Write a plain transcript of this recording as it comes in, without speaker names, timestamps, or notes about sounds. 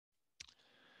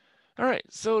All right,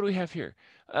 so what do we have here?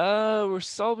 We're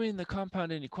solving the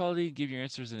compound inequality. Give your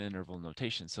answers in interval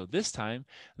notation. So this time,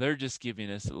 they're just giving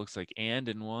us, it looks like and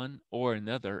in one or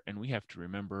another, and we have to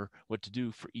remember what to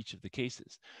do for each of the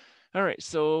cases. All right,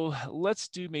 so let's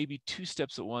do maybe two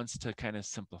steps at once to kind of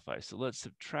simplify. So let's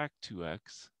subtract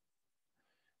 2x,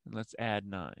 and let's add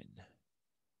 9.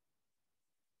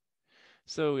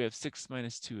 So we have 6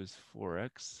 minus 2 is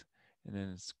 4x, and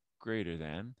then it's greater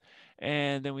than.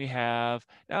 And then we have,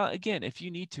 now again, if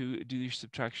you need to do your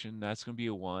subtraction, that's going to be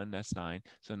a 1, that's 9.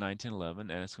 So 9, 10,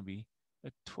 11, and it's going to be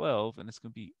a 12, and it's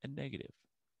going to be a negative.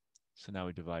 So now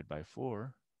we divide by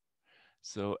 4.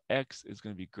 So x is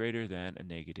going to be greater than a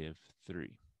negative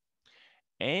 3.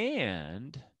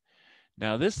 And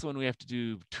now this one we have to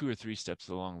do 2 or 3 steps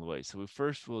along the way. So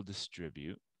first we'll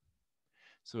distribute.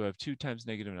 So we have 2 times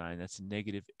negative 9, that's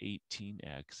negative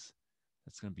 18x.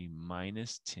 That's going to be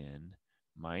minus 10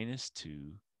 minus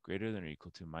 2 greater than or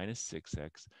equal to minus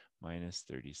 6x minus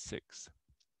 36.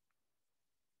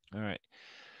 All right.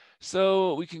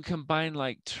 So we can combine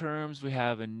like terms. We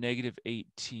have a negative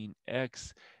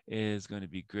 18x is going to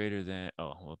be greater than,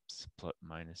 oh, whoops, plus,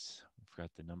 minus, I forgot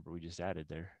the number we just added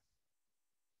there.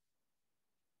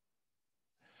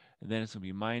 And then it's going to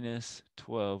be minus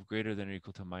 12 greater than or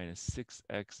equal to minus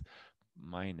 6x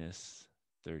minus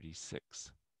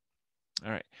 36.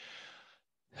 All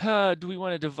right. Do we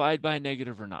want to divide by a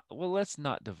negative or not? Well, let's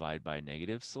not divide by a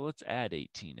negative, so let's add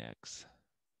 18x.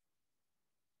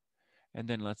 And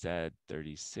then let's add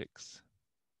 36.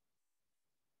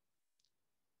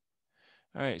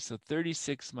 All right, so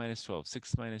 36 minus 12.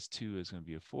 6 minus 2 is going to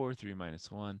be a 4. 3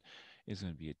 minus 1 is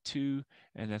going to be a 2.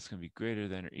 And that's going to be greater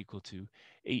than or equal to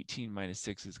 18 minus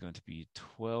 6 is going to be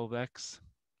 12x.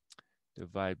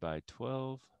 Divide by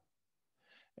 12.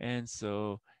 And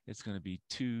so it's going to be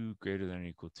 2 greater than or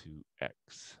equal to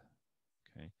x.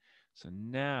 Okay, so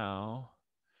now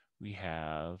we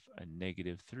have a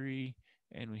negative 3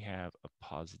 and we have a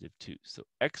positive 2. So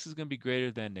x is going to be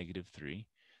greater than negative 3.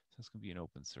 So it's going to be an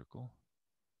open circle.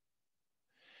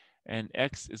 And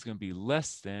x is going to be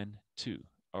less than 2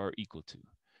 or equal to.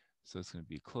 So it's going to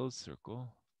be a closed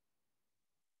circle.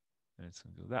 And it's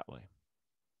going to go that way.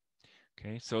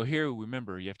 Okay, so here,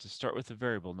 remember, you have to start with a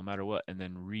variable no matter what, and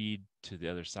then read to the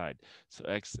other side. So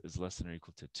x is less than or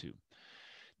equal to 2.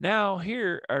 Now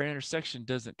here, our intersection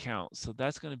doesn't count, so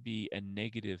that's going to be a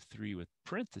negative 3 with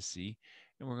parenthesis,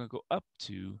 and we're going to go up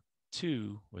to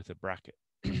 2 with a bracket.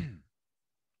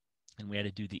 And we had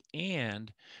to do the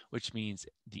and, which means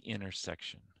the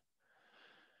intersection.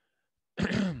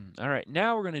 All right,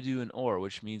 now we're going to do an or,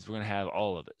 which means we're going to have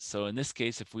all of it. So in this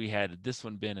case, if we had this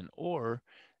one been an or,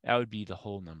 that would be the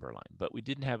whole number line. But we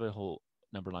didn't have a whole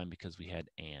number line because we had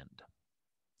and.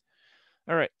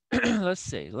 All right,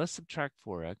 let's subtract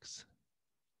 4x,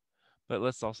 but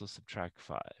let's also subtract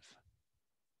 5.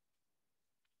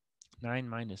 9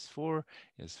 minus 4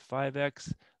 is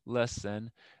 5x less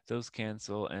than, those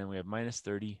cancel, and we have minus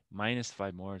 30 minus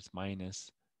 5 more, it's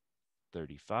minus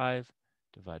 35.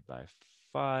 Divide by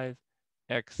 5,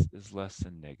 x is less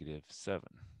than negative 7.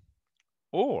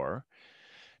 Or,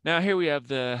 now here we have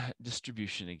the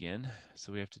distribution again,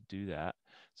 so we have to do that.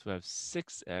 So we have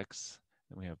 6x,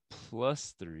 and we have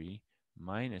plus 3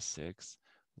 minus 6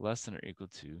 less than or equal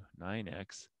to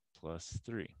 9x plus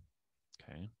 3.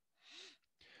 Okay.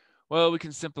 Well, we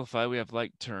can simplify. We have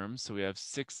like terms. So we have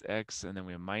 6x and then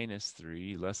we have minus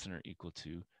 3 less than or equal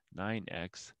to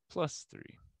 9x plus 3.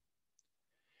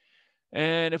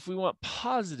 And if we want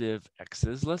positive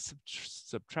x's, let's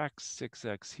subtract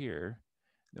 6x here.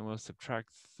 Then we'll subtract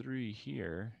 3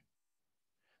 here.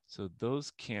 So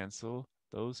those cancel.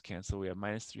 Those cancel. We have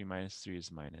minus 3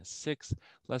 is minus 6.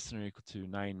 Less than or equal to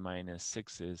 9 minus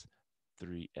 6 is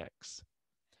 3x.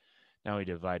 Now we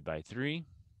divide by 3.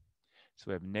 So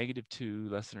we have negative 2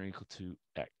 less than or equal to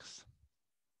x.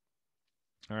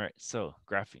 All right, so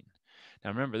graphing. Now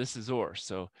remember, this is OR.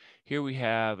 So here we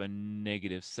have a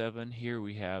negative 7. Here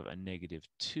we have a negative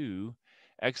 2.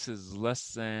 X is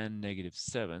less than negative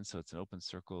 7, so it's an open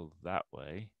circle that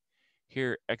way.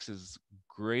 Here, x is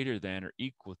greater than or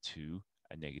equal to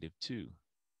a negative 2.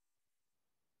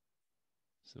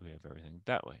 So we have everything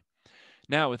that way.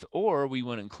 Now with OR, we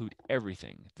want to include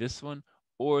everything. This one,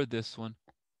 or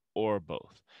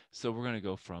both. So we're going to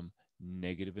go from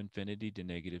negative infinity to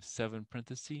negative 7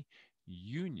 parenthesis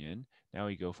union. Now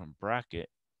we go from bracket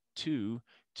 2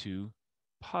 to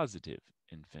positive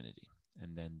infinity.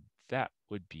 And then that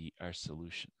would be our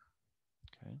solution.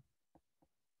 Okay.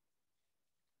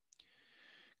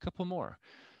 A couple more.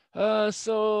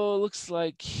 So looks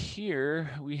like here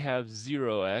we have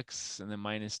 0x and then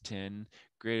minus 10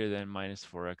 greater than minus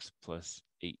 4x plus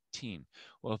 18.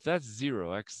 Well, if that's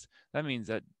 0x, that means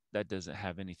that that doesn't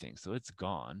have anything, so it's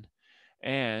gone.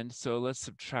 And so let's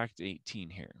subtract 18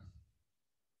 here.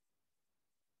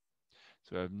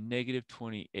 So we have negative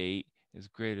 28 is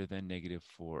greater than negative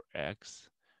 4x.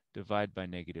 Divide by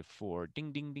negative 4.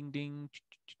 Ding, ding, ding, ding.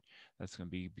 That's going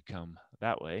to become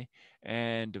that way.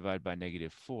 And divide by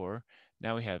negative 4.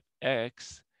 Now we have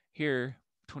x. Here,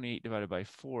 28 divided by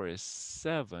 4 is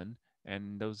 7.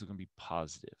 And those are going to be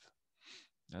positive.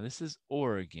 Now this is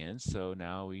OR again. So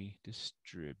now we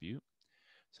distribute.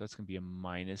 So that's going to be a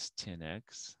minus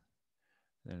 10x.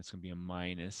 Then it's going to be a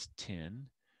minus 10.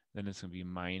 Then it's going to be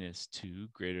minus 2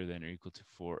 greater than or equal to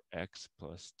 4x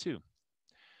plus 2.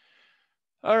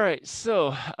 All right,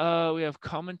 so we have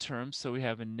common terms. So we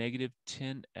have a negative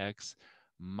 10x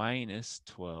minus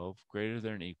 12 greater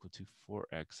than or equal to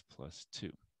 4x plus 2.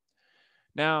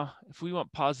 Now, if we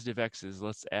want positive x's,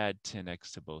 let's add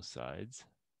 10x to both sides.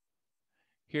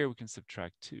 Here we can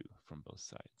subtract 2 from both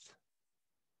sides.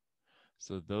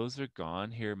 So those are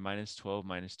gone. Here, minus 12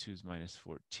 minus 2 is minus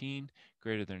 14,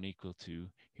 greater than or equal to,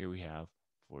 here we have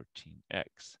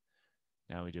 14x.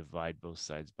 Now we divide both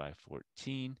sides by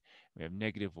 14. We have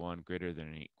negative 1 greater than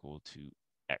or equal to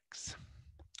x.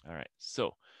 All right,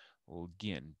 so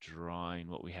again, drawing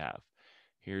what we have.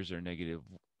 Here's our negative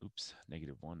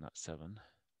 1, not 7.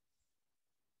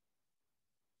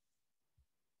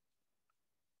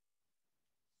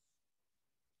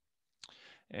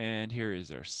 And here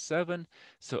is our 7.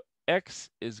 So x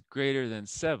is greater than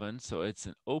 7, so it's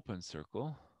an open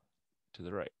circle to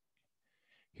the right.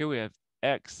 Here we have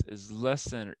x is less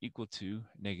than or equal to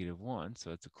negative 1,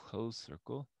 so it's a closed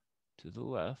circle to the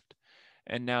left.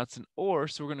 And now it's an OR,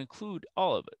 so we're going to include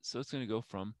all of it. So it's going to go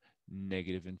from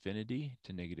negative infinity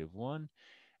to negative 1.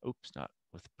 Oops, not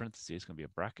with parentheses, it's going to be a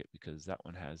bracket because that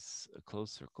one has a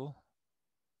closed circle.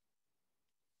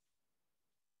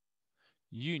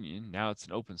 Union, now it's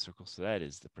an open circle, so that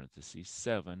is the parentheses,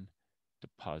 7 to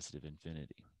positive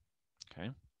infinity. Okay.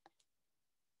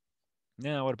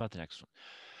 Now, what about the next one?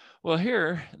 Well,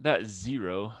 here, that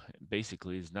 0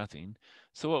 basically is nothing.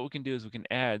 So what we can do is we can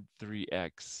add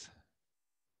 3x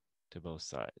to both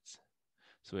sides.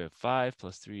 So we have 5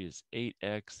 plus 3 is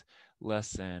 8x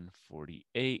less than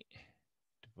 48.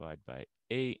 Divide by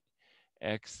 8.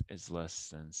 X is less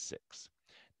than 6.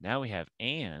 Now we have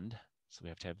and, so we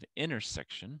have to have the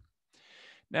intersection.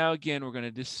 Now again, we're going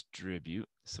to distribute.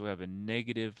 So we have a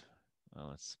negative, well,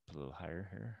 let's put a little higher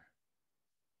here.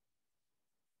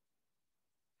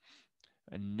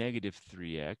 A negative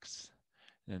 3x.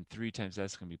 And then 3 times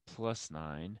that's going to be plus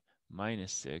 9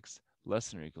 minus 6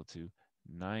 less than or equal to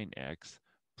 9x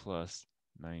plus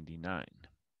 99.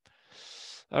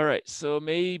 All right, so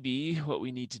maybe what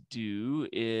we need to do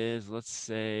is, let's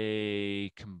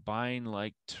say, combine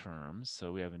like terms.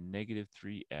 So we have a negative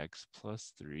 3x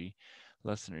plus 3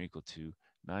 less than or equal to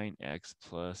 9x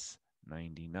plus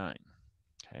 99.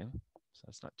 Okay, so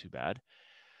that's not too bad.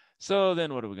 So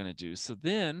then what are we going to do? So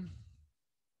then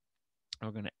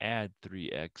we're going to add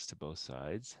 3x to both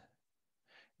sides,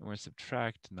 and we're going to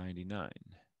subtract 99.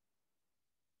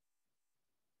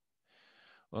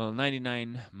 Well,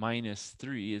 99 minus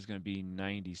 3 is going to be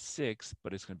 96,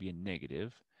 but it's going to be a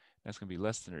negative. That's going to be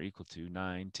less than or equal to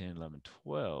 9, 10, 11,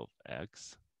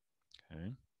 12x.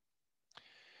 Okay.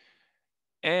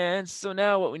 And so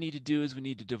now what we need to do is we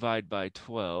need to divide by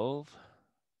 12.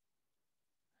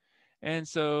 And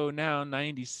so now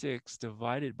 96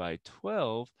 divided by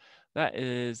 12, that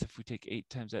is, if we take 8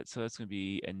 times that, so that's going to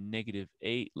be a negative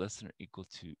 8 less than or equal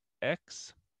to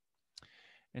x.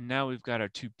 And now we've got our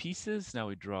two pieces. Now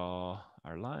we draw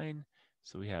our line.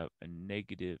 So we have a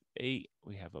negative 8.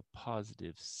 We have a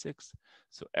positive 6.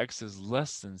 So x is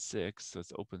less than 6. So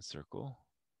it's open circle.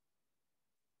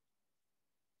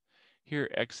 Here,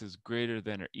 x is greater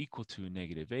than or equal to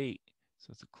negative 8.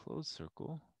 So it's a closed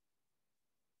circle.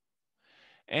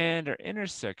 And our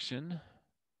intersection,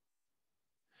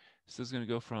 so it's going to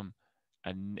go from,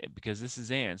 because this is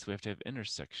and, so we have to have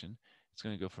intersection. It's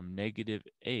going to go from negative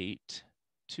 8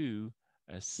 to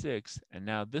a 6, and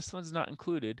now this one's not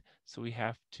included, so we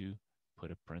have to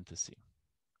put a parenthesis.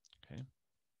 Okay.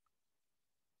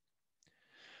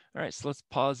 All right, so let's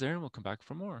pause there and we'll come back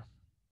for more.